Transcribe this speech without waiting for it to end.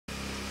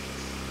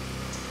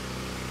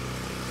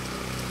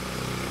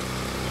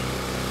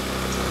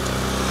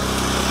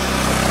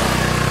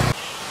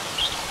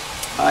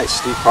Hi,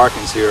 Steve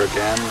Parkins here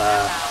again.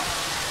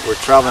 We're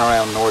traveling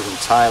around northern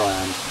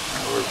Thailand.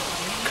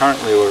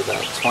 Currently we're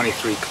about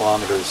 23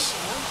 kilometers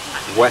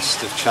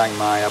west of Chiang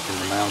Mai up in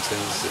the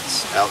mountains.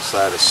 It's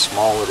outside a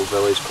small little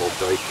village called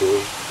Doi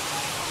Pui.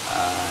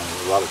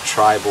 A lot of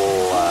tribal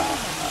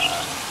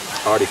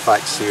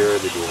artifacts here.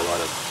 They do a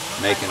lot of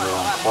making their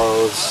own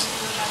clothes.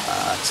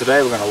 Today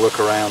we're going to look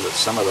around at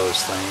some of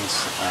those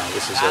things.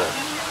 This is a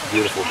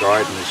beautiful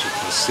garden, as you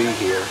can see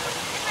here,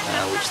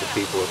 which the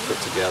people have put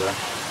together.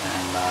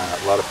 And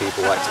a lot of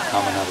people like to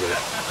come and have their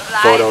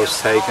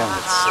photos taken.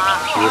 It's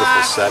a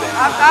beautiful setting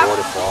with a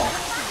waterfall.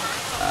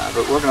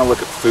 But we're going to look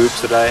at food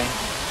today,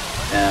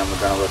 and we're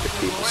going to look at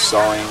people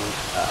sewing,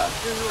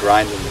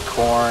 grinding the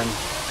corn,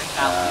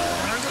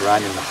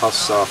 grinding the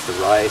husks off the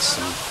rice,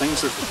 and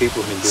things that the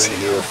people have been doing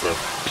here for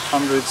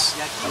hundreds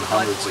and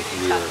hundreds of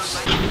years.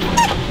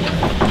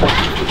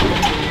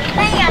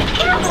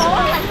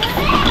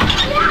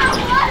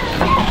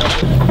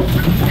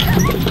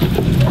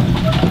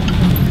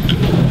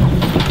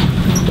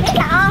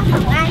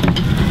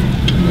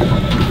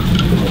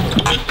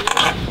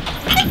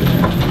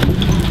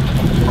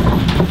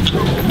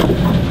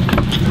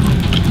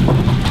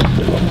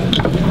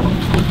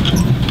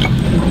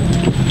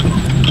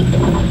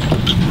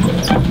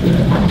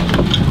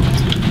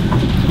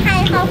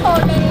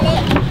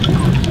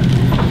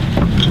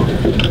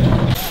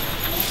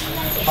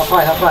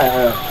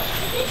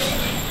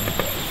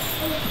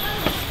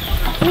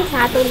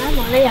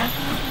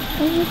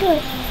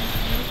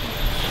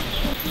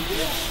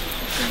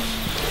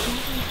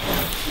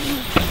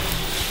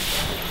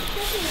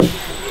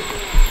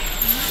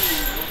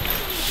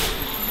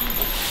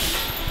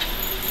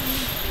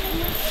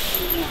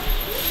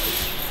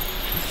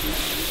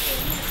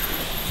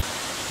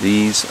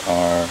 These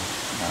are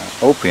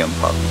opium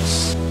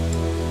puffs.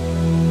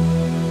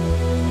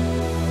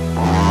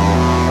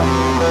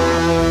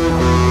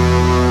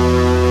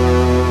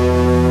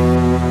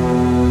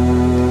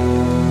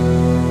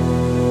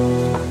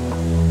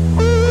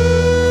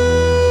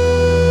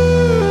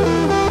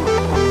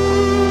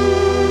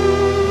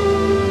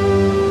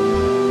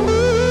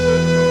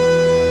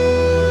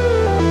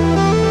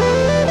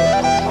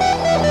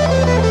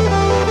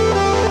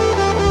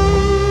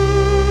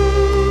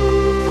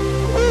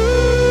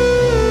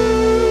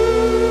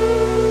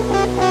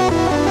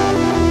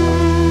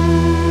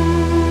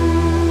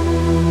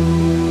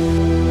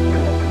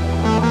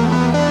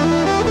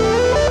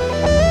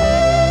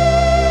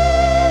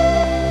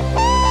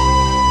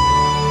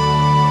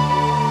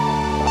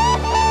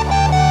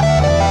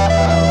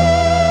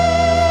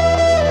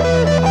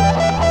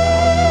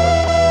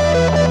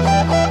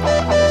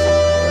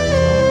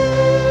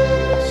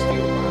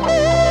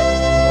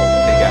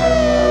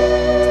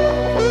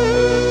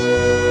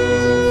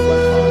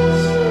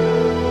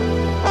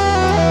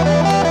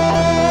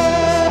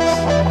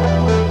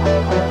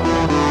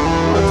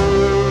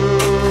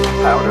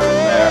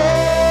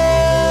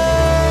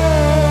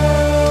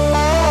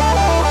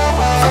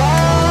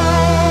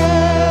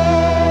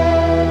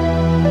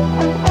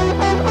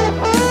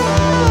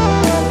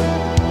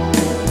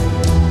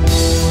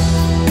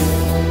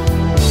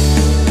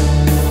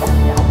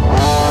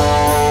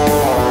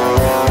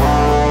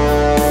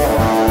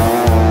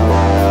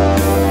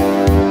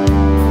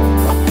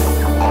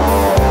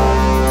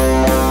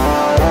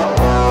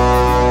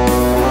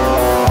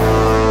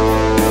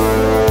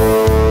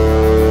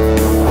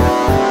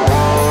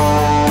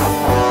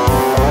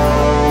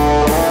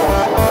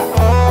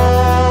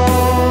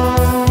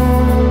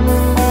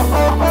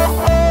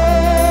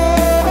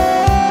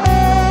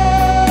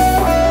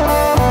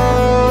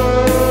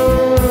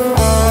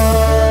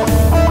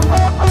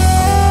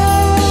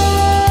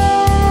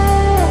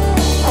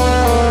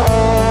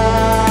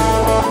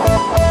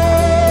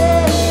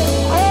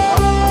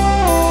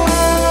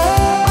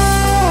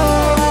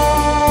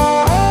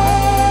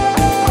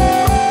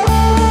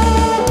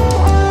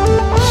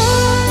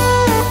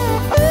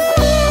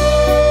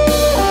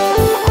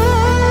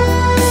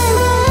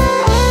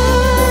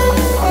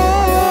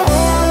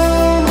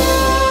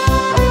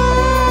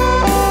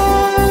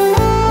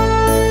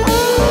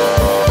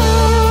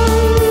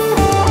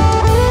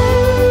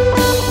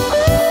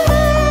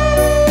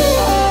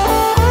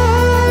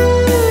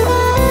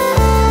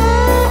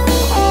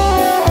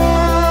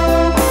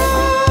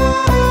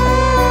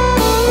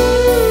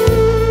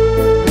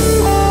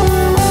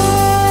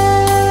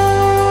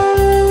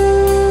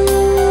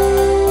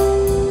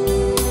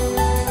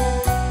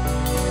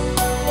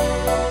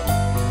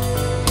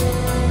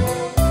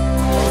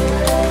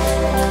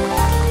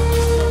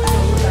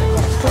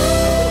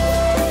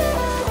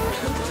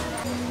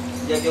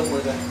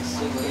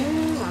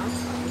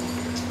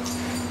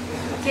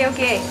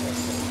 Okay.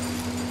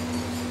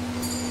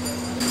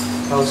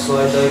 Khao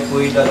Soy Doi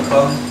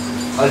Pui.com,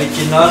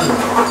 original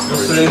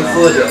Muslim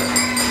food.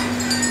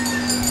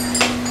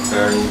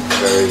 Very,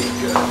 very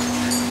good.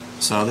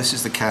 So this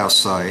is the Khao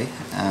Soy,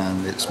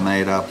 and it's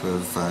made up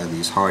of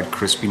these hard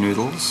crispy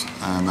noodles,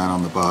 and then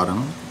on the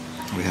bottom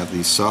we have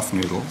these soft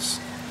noodles,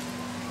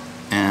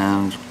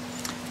 and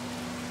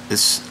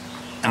this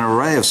an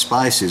array of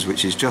spices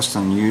which is just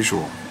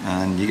unusual,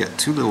 and you get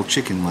 2 little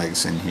chicken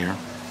legs in here,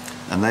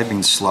 and they've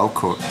been slow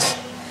cooked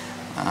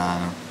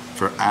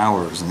for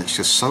hours, and it's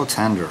just so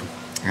tender.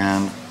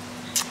 And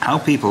how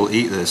people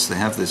eat this, they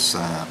have this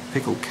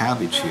pickled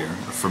cabbage here,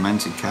 a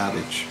fermented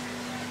cabbage,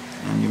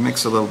 and you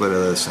mix a little bit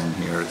of this in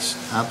here. It's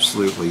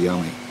absolutely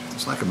yummy.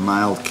 It's like a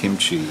mild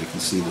kimchi. You can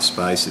see the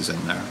spices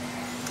in there,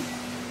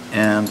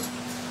 and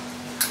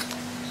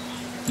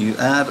you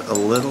add a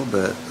little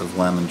bit of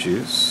lemon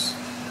juice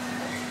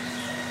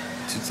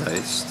to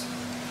taste.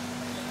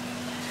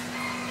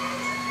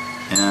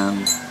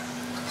 And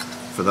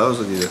for those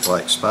of you that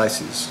like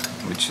spices,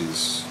 which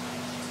is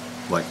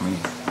like me,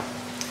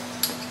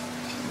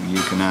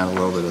 you can add a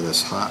little bit of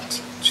this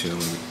hot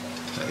chili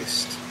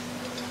paste.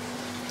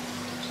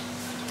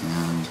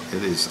 And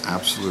it is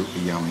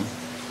absolutely yummy.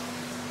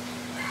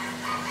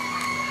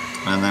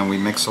 And then we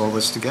mix all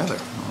this together.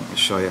 Let me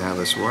show you how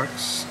this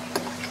works.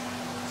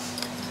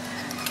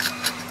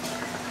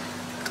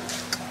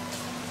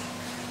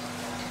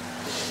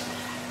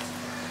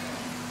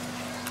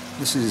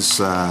 This is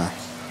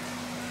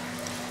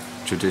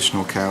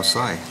traditional Khao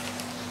Soy.